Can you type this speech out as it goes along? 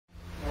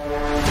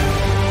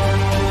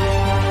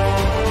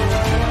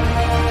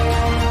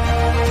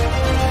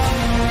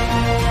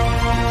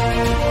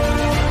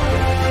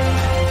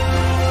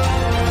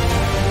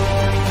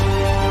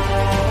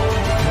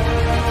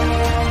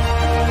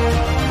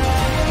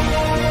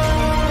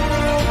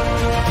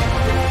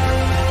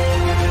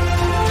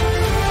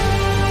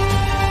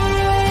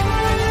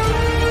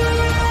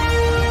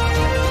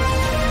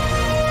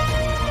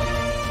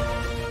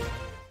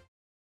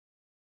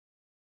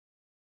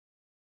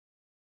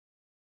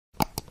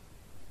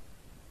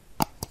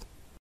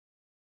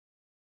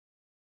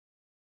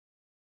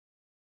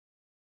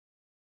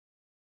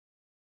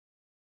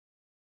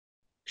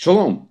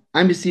Shalom,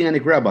 I'm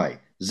Messianic Rabbi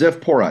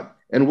Zev Porat,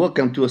 and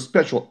welcome to a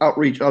special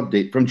outreach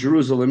update from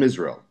Jerusalem,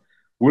 Israel.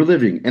 We're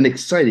living in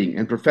exciting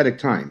and prophetic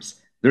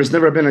times. There's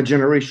never been a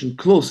generation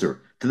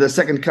closer to the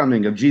second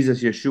coming of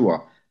Jesus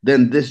Yeshua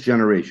than this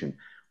generation.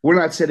 We're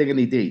not setting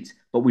any dates,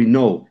 but we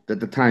know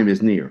that the time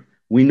is near.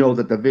 We know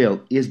that the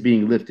veil is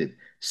being lifted.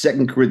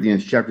 2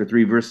 Corinthians chapter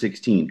 3, verse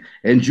 16.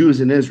 And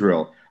Jews in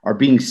Israel are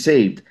being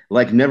saved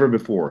like never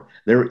before.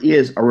 There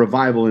is a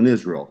revival in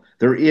Israel.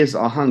 There is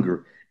a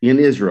hunger in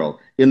Israel,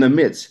 in the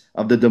midst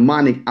of the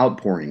demonic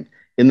outpouring,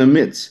 in the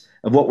midst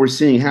of what we're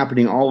seeing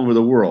happening all over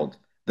the world.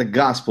 The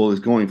gospel is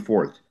going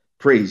forth.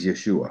 Praise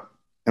Yeshua.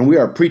 And we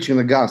are preaching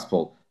the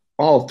gospel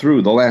all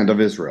through the land of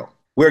Israel.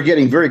 We're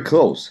getting very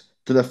close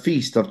to the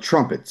Feast of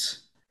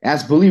Trumpets.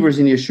 As believers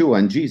in Yeshua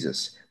and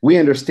Jesus, we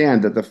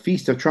understand that the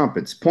Feast of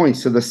Trumpets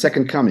points to the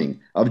second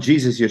coming of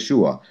Jesus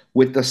Yeshua.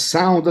 With the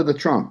sound of the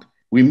trump,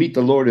 we meet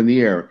the Lord in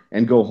the air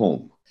and go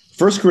home.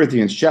 1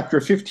 Corinthians chapter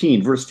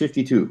 15, verse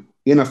 52.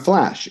 In a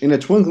flash, in a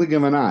twinkling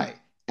of an eye,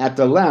 at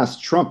the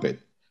last trumpet,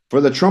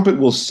 for the trumpet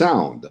will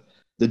sound,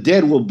 the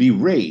dead will be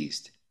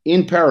raised,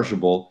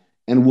 imperishable,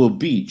 and will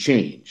be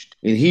changed.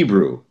 In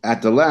Hebrew,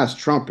 at the last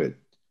trumpet,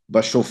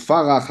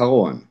 bashofar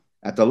acharon,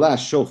 at the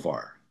last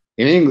shofar.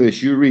 In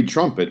English, you read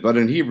trumpet, but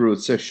in Hebrew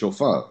it says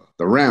shofar,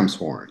 the ram's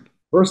horn.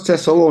 1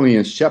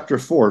 Thessalonians chapter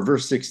 4,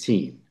 verse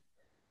 16.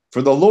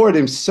 For the Lord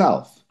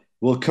himself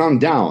will come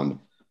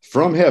down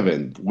from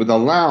heaven with a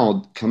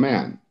loud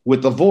command,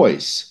 with the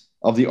voice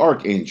of the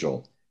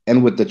archangel,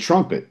 and with the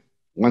trumpet,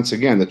 once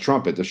again, the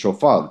trumpet, the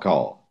shofar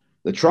call,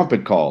 the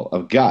trumpet call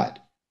of God,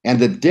 and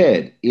the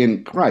dead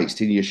in Christ,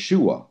 in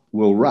Yeshua,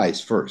 will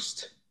rise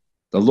first.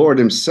 The Lord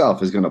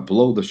himself is going to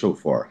blow the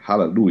shofar.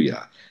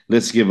 Hallelujah.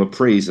 Let's give a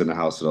praise in the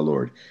house of the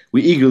Lord.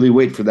 We eagerly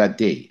wait for that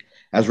day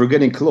as we're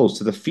getting close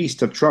to the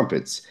Feast of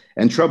Trumpets,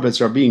 and trumpets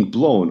are being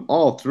blown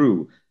all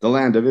through the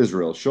land of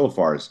Israel,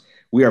 shofars.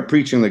 We are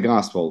preaching the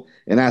gospel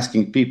and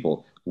asking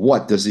people,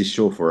 what does this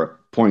shofar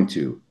point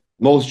to?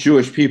 Most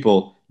Jewish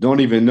people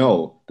don't even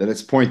know that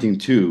it's pointing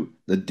to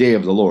the day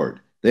of the Lord.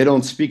 They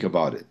don't speak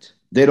about it.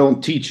 They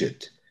don't teach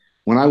it.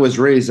 When I was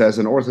raised as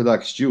an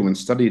Orthodox Jew and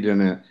studied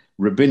in a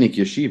rabbinic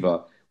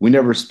yeshiva, we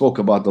never spoke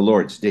about the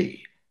Lord's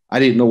day. I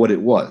didn't know what it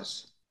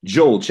was.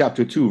 Joel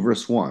chapter 2,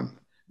 verse 1.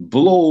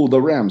 Blow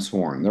the ram's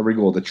horn. There we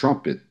go, the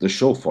trumpet, the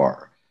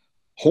shofar.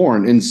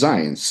 Horn in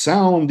Zion.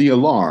 Sound the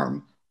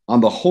alarm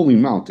on the holy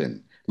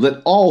mountain.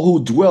 Let all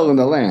who dwell in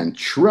the land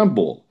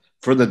tremble,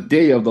 for the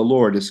day of the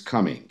Lord is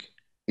coming.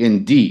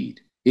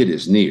 Indeed, it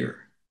is near.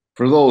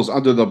 For those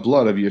under the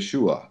blood of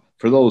Yeshua,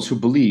 for those who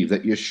believe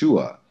that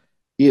Yeshua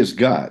is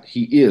God,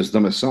 he is the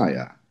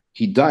Messiah.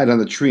 He died on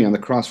the tree on the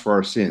cross for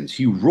our sins.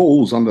 He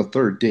rose on the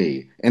third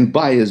day, and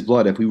by his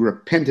blood, if we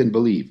repent and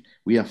believe,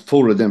 we have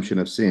full redemption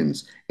of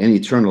sins and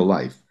eternal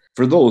life.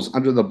 For those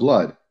under the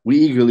blood, we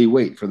eagerly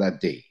wait for that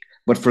day.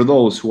 But for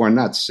those who are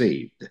not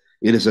saved,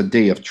 it is a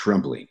day of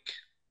trembling.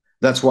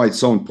 That's why it's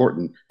so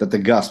important that the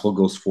gospel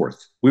goes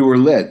forth. We were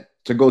led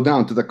to go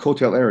down to the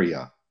Kotel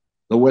area,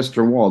 the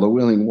Western Wall, the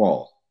Wailing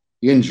Wall,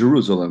 in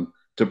Jerusalem,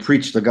 to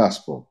preach the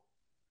gospel,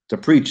 to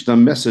preach the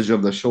message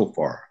of the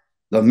shofar,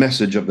 the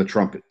message of the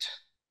trumpet,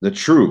 the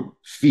true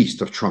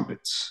Feast of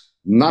Trumpets.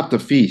 Not the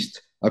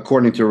feast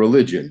according to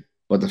religion,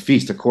 but the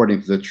feast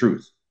according to the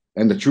truth.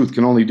 And the truth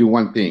can only do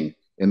one thing,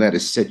 and that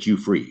is set you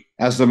free.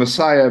 As the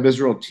Messiah of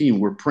Israel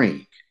team were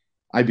praying,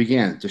 I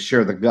began to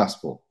share the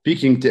gospel,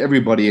 speaking to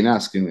everybody and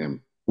asking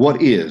them,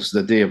 what is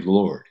the day of the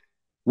Lord?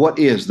 What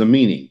is the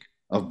meaning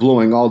of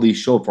blowing all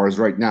these shofars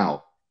right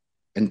now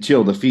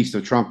until the Feast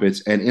of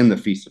Trumpets and in the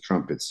Feast of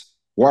Trumpets?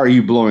 Why are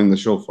you blowing the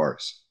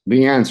shofars?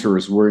 The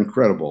answers were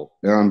incredible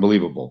and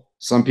unbelievable.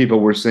 Some people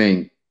were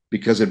saying,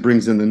 because it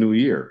brings in the new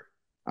year.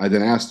 I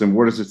then asked them,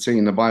 where does it say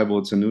in the Bible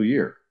it's a new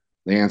year?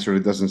 They answered,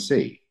 it doesn't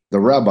say. The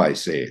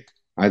rabbis say it.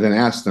 I then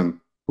asked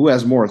them, who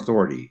has more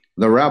authority,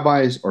 the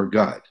rabbis or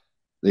God?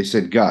 They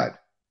said, God.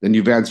 Then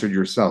you've answered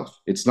yourself.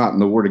 It's not in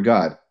the word of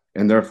God,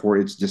 and therefore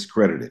it's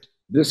discredited.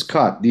 This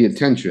caught the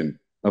attention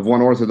of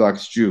one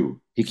Orthodox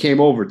Jew. He came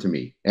over to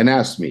me and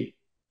asked me,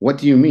 what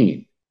do you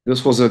mean?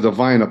 This was a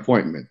divine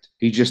appointment.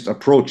 He just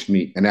approached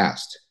me and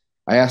asked.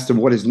 I asked him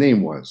what his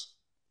name was.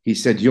 He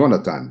said,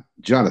 Jonathan.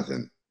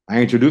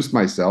 I introduced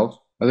myself.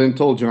 I then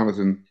told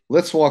Jonathan,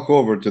 let's walk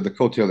over to the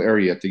Kotel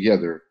area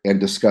together and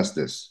discuss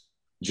this.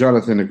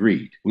 Jonathan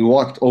agreed. We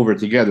walked over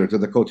together to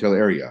the Kotel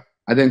area.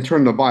 I then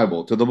turned the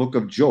Bible to the book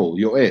of Joel,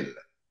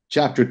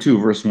 chapter 2,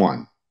 verse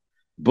 1.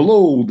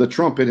 Blow the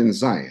trumpet in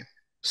Zion.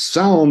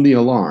 Sound the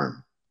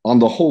alarm on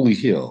the holy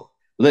hill.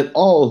 Let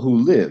all who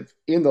live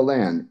in the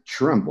land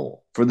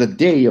tremble, for the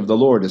day of the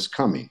Lord is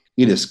coming.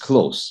 It is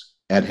close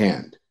at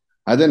hand.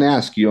 I then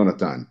asked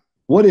Jonathan,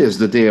 what is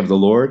the day of the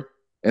Lord,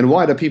 and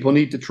why do people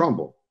need to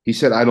tremble? He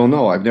said, I don't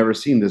know. I've never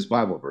seen this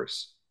Bible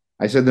verse.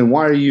 I said, then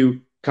why are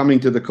you coming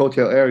to the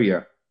Kotel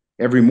area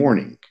every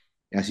morning?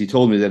 As he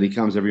told me that he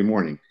comes every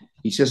morning.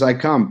 He says, I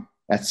come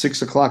at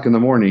 6 o'clock in the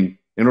morning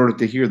in order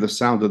to hear the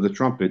sound of the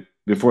trumpet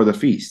before the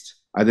feast.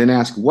 I then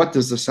ask, what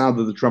does the sound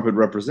of the trumpet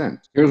represent?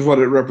 Here's what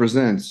it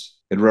represents.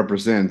 It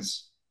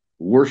represents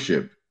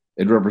worship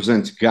It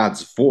represents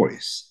God's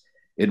voice.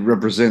 It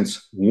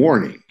represents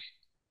warning.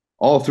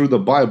 All through the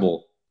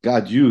Bible,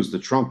 God used the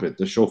trumpet,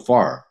 the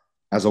shofar,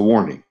 as a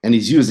warning. And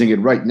he's using it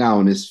right now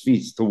in his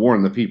feast to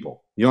warn the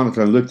people.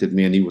 Jonathan looked at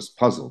me and he was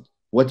puzzled.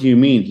 What do you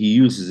mean he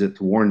uses it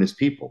to warn his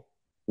people?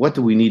 What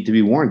do we need to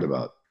be warned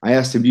about? I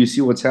asked him, do you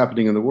see what's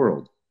happening in the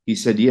world? He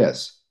said,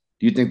 yes.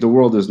 Do you think the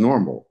world is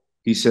normal?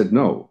 He said,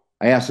 no.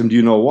 I asked him, do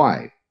you know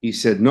why? He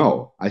said,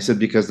 no. I said,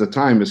 because the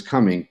time is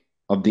coming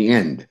of the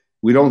end.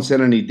 We don't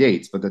set any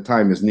dates, but the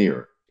time is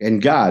near.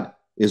 And God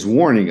is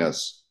warning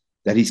us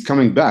that he's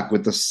coming back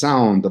with the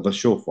sound of a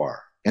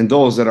shofar. And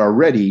those that are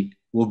ready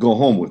will go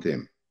home with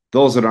him.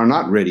 Those that are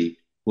not ready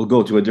will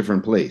go to a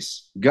different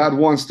place. God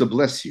wants to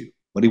bless you,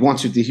 but he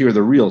wants you to hear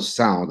the real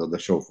sound of the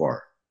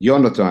shofar.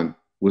 Jonathan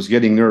was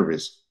getting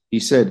nervous. He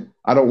said,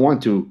 I don't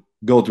want to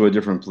go to a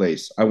different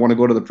place. I want to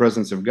go to the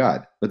presence of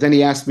God. But then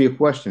he asked me a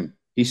question.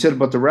 He said,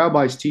 but the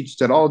rabbis teach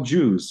that all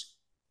Jews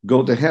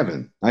go to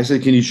heaven. I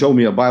said, can you show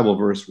me a Bible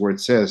verse where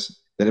it says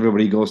that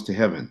everybody goes to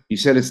heaven? He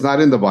said, it's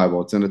not in the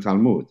Bible, it's in the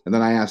Talmud. And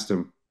then I asked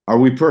him, are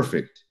we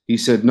perfect? He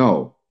said,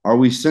 no. Are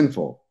we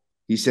sinful?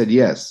 He said,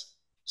 yes.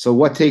 So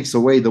what takes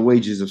away the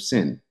wages of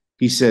sin?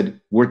 He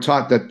said, we're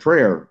taught that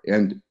prayer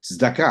and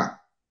tzedakah,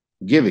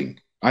 giving.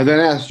 I then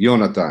asked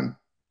Jonathan,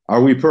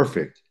 are we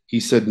perfect? He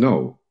said,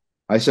 no.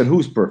 I said,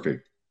 who's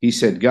perfect? He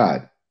said,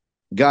 God.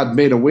 God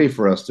made a way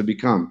for us to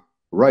become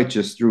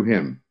righteous through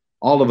him.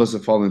 All of us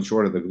have fallen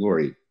short of the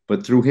glory,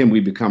 but through him we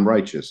become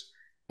righteous.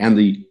 And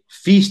the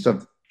Feast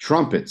of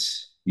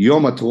Trumpets,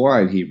 Yom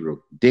HaTorah in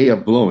Hebrew, day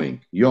of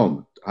blowing,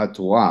 Yom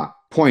HaTorah,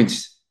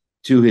 points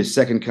to his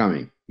second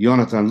coming.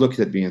 Jonathan looked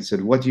at me and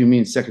said, what do you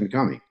mean second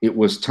coming? It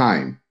was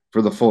time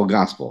for the full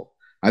gospel.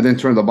 I then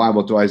turned the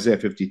Bible to Isaiah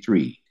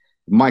 53,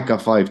 Micah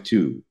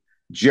 5:2,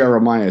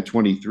 Jeremiah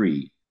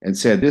 23, and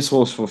said, this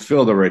was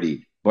fulfilled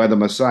already by the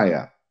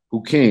Messiah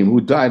who came, who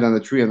died on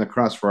the tree on the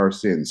cross for our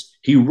sins.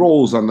 He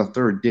rose on the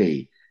third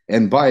day,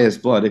 and by his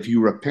blood, if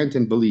you repent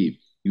and believe,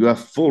 you have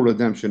full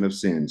redemption of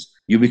sins.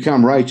 You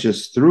become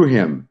righteous through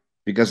him,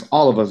 because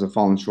all of us have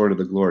fallen short of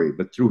the glory,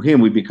 but through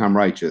him we become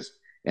righteous.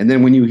 And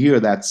then when you hear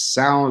that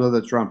sound of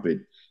the trumpet,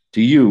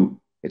 to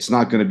you, it's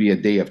not going to be a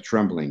day of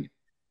trembling.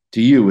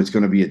 To you, it's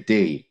going to be a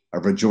day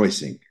of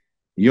rejoicing.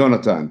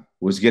 Jonathan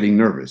was getting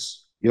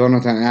nervous.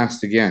 Jonathan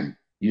asked again,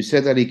 you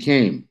said that he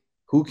came.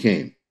 Who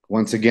came?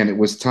 Once again, it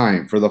was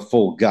time for the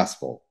full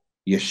gospel.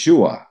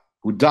 Yeshua,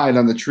 who died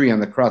on the tree on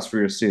the cross for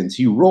your sins,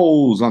 he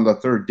rose on the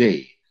third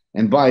day.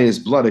 And by his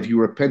blood, if you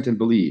repent and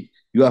believe,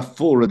 you have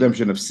full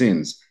redemption of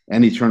sins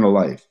and eternal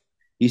life.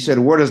 He said,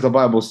 where does the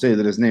Bible say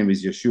that his name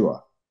is Yeshua?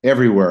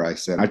 Everywhere, I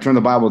said. I turned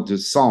the Bible to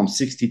Psalm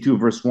 62,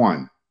 verse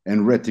 1,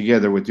 and read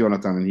together with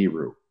Jonathan in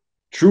Hebrew.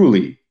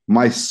 Truly,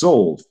 my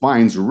soul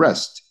finds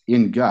rest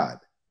in God.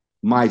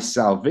 My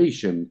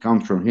salvation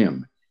comes from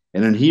him.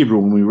 And in Hebrew,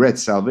 when we read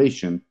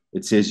salvation,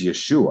 it says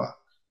Yeshua.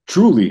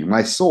 Truly,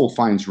 my soul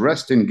finds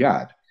rest in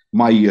God.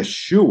 My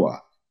Yeshua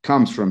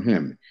comes from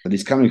him. And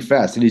he's coming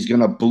fast, and he's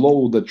going to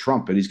blow the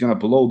trumpet. He's going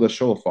to blow the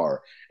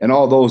shofar. And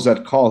all those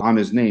that call on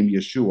his name,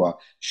 Yeshua,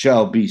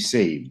 shall be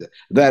saved.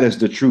 That is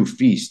the true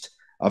feast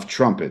of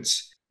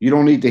trumpets. You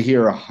don't need to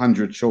hear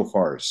 100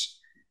 shofars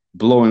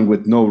blowing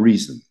with no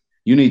reason.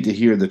 You need to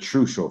hear the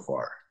true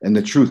shofar. And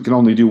the truth can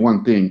only do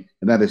one thing,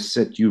 and that is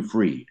set you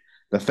free.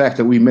 The fact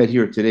that we met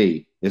here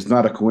today is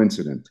not a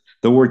coincidence.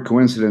 The word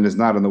coincidence is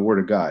not in the word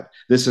of God.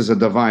 This is a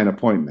divine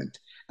appointment.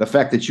 The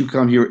fact that you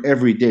come here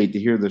every day to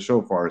hear the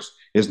shofars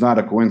is not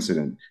a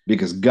coincidence,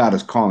 because God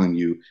is calling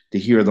you to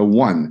hear the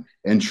one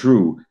and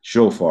true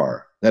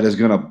shofar that is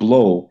going to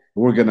blow.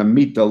 We're going to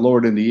meet the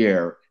Lord in the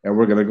air, and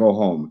we're going to go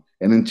home.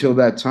 And until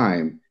that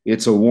time,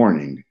 it's a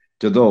warning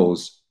to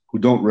those who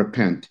don't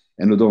repent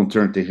and who don't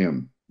turn to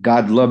him.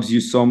 God loves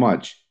you so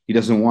much, he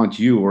doesn't want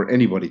you or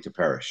anybody to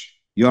perish.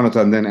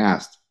 Jonathan then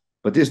asked,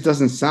 but this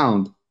doesn't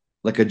sound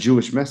like a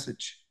Jewish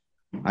message.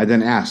 I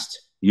then asked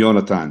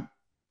Jonathan,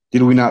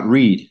 did we not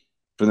read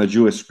from the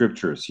Jewish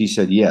scriptures? He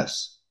said,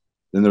 yes.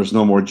 Then there's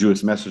no more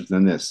Jewish message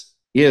than this.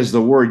 Is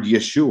the word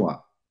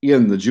Yeshua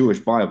in the Jewish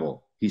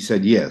Bible? He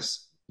said,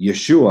 yes.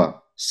 Yeshua,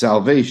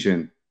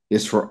 salvation,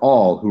 is for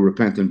all who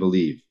repent and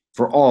believe,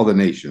 for all the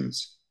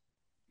nations.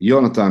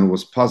 Jonathan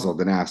was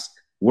puzzled and asked,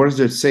 where does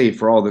it say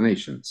for all the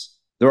nations?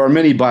 There are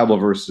many Bible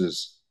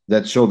verses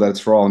that show that it's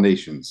for all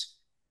nations.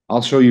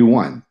 I'll show you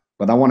one,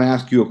 but I want to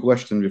ask you a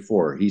question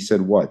before. He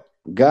said, what?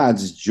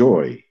 God's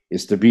joy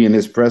is to be in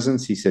his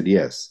presence? He said,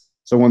 yes.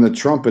 So when the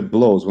trumpet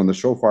blows, when the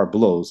shofar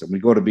blows, and we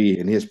go to be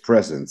in his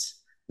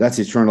presence, that's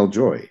eternal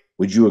joy.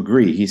 Would you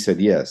agree? He said,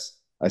 yes.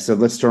 I said,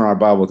 let's turn our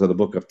Bible to the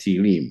book of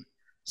Tehillim,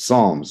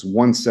 Psalms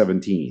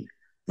 117,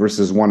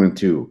 verses 1 and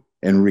 2,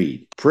 and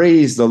read.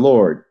 Praise the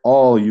Lord,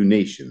 all you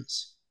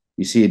nations.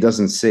 You see, it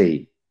doesn't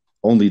say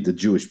only the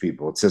Jewish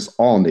people. It says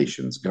all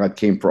nations. God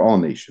came for all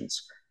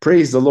nations.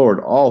 Praise the Lord,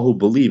 all who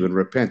believe and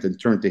repent and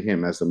turn to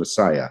him as the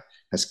Messiah,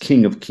 as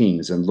King of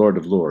kings and Lord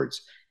of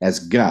lords, as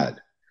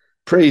God.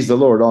 Praise the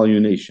Lord, all you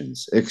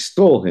nations.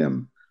 Extol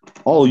him,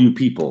 all you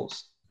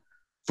peoples.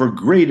 For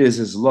great is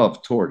his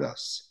love toward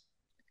us,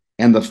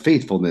 and the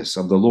faithfulness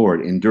of the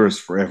Lord endures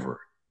forever.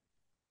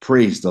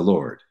 Praise the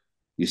Lord.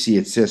 You see,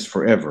 it says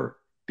forever,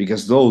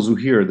 because those who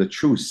hear the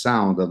true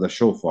sound of the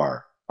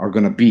shofar are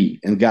going to be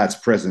in God's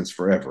presence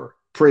forever.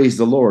 Praise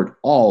the Lord,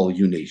 all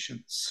you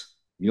nations.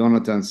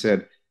 Jonathan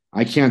said,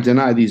 I can't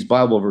deny these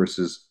Bible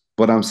verses,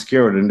 but I'm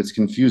scared and it's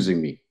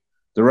confusing me.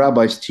 The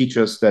rabbis teach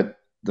us that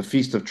the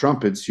Feast of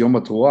Trumpets, Yom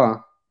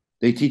HaTorah,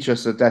 they teach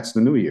us that that's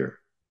the New Year.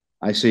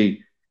 I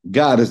say,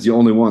 God is the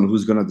only one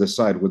who's going to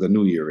decide what the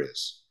New Year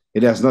is.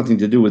 It has nothing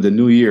to do with the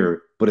New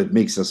Year, but it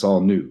makes us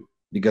all new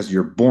because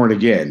you're born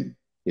again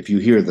if you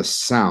hear the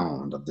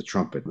sound of the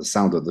trumpet, the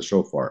sound of the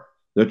shofar,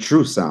 the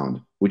true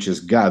sound, which is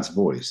God's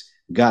voice,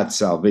 God's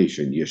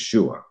salvation,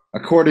 Yeshua.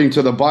 According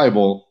to the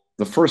Bible,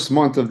 the first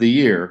month of the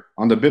year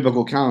on the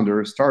biblical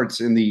calendar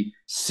starts in the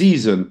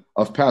season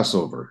of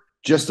Passover,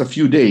 just a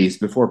few days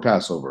before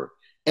Passover.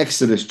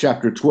 Exodus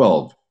chapter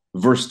 12,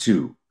 verse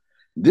 2.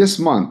 This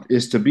month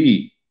is to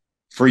be,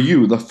 for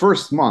you, the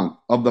first month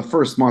of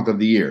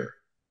the year.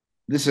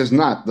 This is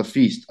not the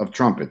Feast of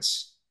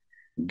Trumpets.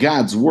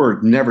 God's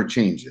word never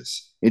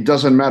changes. It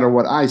doesn't matter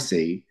what I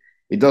say.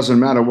 It doesn't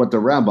matter what the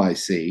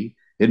rabbis say.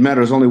 It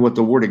matters only what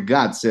the word of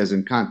God says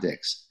in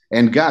context.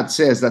 And God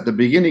says that the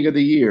beginning of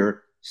the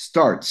year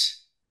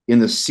starts in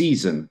the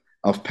season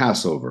of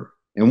Passover.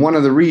 And one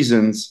of the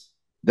reasons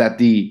that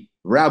the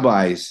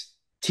rabbis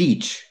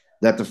teach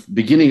that the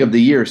beginning of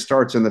the year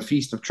starts in the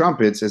Feast of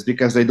Trumpets is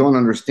because they don't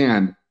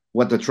understand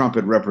what the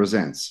trumpet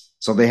represents.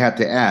 So they had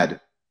to add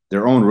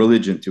their own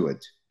religion to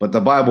it. But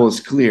the Bible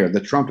is clear.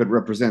 The trumpet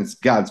represents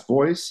God's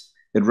voice.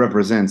 It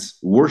represents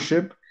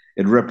worship.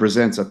 It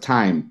represents a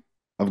time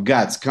of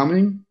God's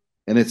coming.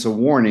 And it's a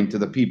warning to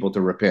the people to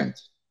repent.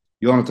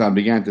 Jonathan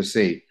began to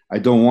say, I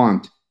don't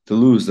want to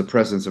lose the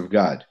presence of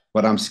God,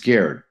 but I'm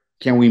scared.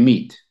 Can we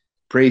meet?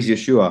 Praise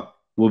Yeshua.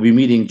 We'll be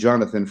meeting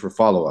Jonathan for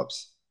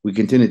follow-ups. We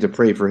continue to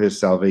pray for his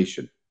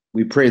salvation.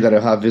 We pray that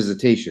he'll have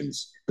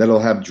visitations, that he'll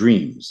have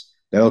dreams,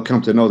 that he'll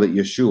come to know that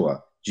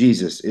Yeshua,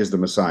 Jesus, is the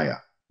Messiah.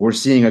 We're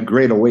seeing a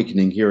great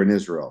awakening here in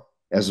Israel,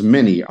 as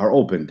many are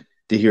opened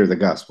to hear the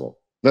gospel.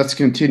 Let's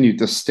continue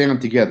to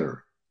stand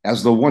together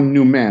as the one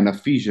new man,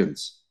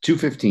 Ephesians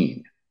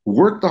 2:15.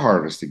 Work the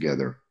harvest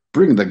together,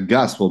 bring the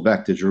gospel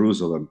back to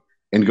Jerusalem,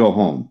 and go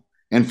home.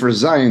 And for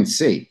Zion's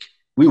sake,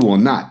 we will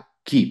not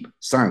keep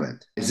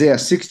silent. Isaiah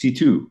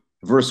 62,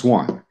 verse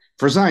 1.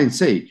 For Zion's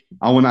sake,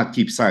 I will not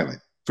keep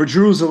silent. For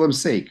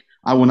Jerusalem's sake,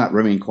 I will not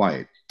remain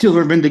quiet, till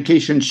her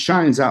vindication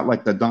shines out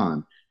like the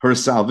dawn, her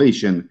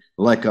salvation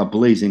like a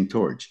blazing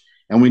torch.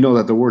 And we know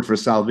that the word for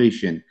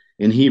salvation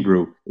in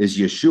Hebrew is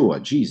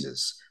Yeshua,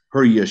 Jesus.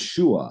 Her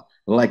Yeshua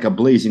like a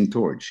blazing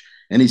torch.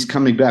 And he's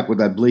coming back with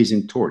that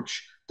blazing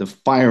torch, the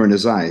fire in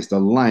his eyes, the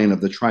Lion of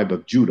the tribe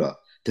of Judah,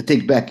 to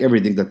take back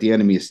everything that the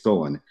enemy has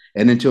stolen.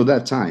 And until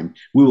that time,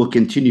 we will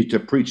continue to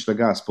preach the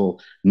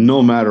gospel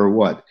no matter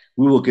what.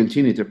 We will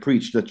continue to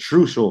preach the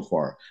true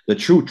shofar, the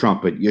true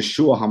trumpet,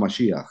 Yeshua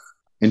HaMashiach.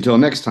 Until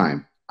next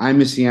time, I'm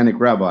Messianic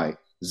Rabbi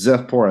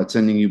Zev Porat,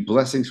 sending you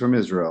blessings from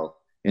Israel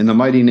in the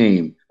mighty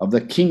name of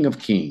the King of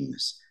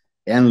Kings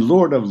and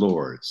Lord of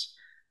Lords,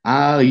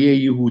 Al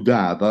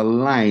Yehuda, the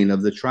Lion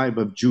of the tribe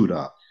of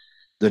Judah,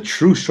 the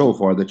true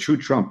shofar, the true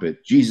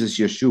trumpet, Jesus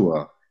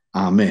Yeshua.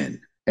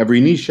 Amen.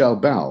 Every knee shall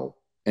bow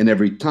and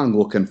every tongue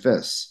will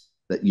confess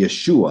that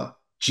Yeshua,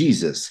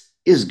 Jesus,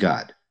 is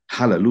God.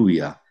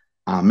 Hallelujah.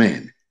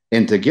 Amen.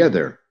 And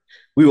together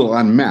we will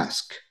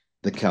unmask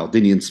the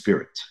Chaldean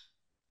spirit.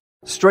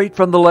 Straight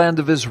from the land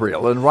of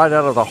Israel and right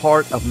out of the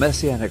heart of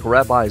Messianic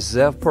Rabbi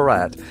Zev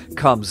Porat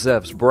comes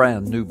Zev's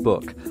brand new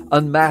book,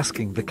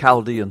 Unmasking the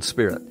Chaldean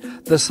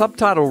Spirit. The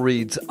subtitle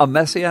reads, A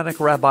Messianic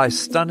Rabbi's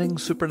Stunning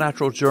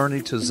Supernatural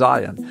Journey to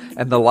Zion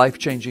and the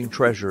Life-Changing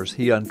Treasures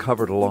He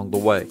Uncovered Along the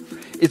Way.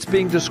 It's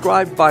being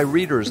described by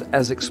readers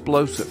as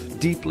explosive,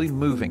 deeply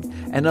moving,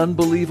 an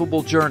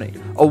unbelievable journey,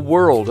 a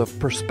world of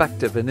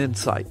perspective and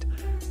insight.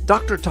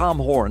 Dr. Tom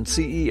Horn,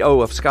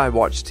 CEO of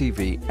Skywatch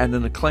TV and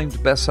an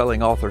acclaimed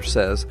best-selling author,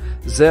 says,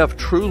 Zev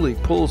truly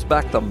pulls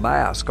back the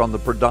mask on the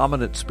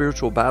predominant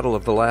spiritual battle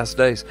of the last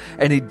days,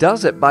 and he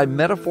does it by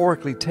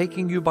metaphorically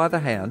taking you by the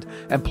hand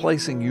and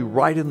placing you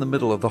right in the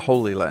middle of the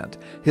Holy Land.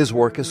 His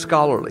work is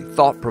scholarly,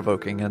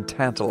 thought-provoking, and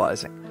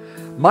tantalizing.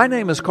 My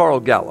name is Carl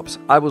Gallups.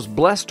 I was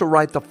blessed to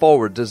write the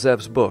foreword to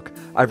Zev's book.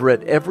 I've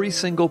read every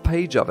single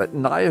page of it,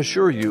 and I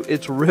assure you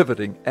it's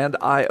riveting and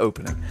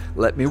eye-opening.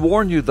 Let me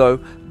warn you, though,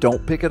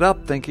 don't pick it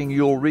up thinking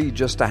you'll read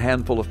just a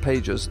handful of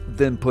pages,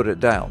 then put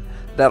it down.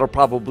 That'll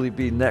probably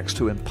be next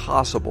to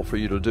impossible for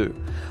you to do.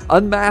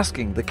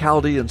 Unmasking the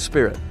Chaldean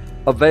Spirit,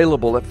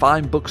 available at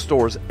fine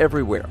bookstores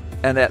everywhere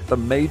and at the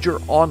major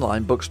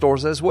online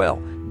bookstores as well.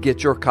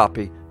 Get your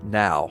copy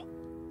now.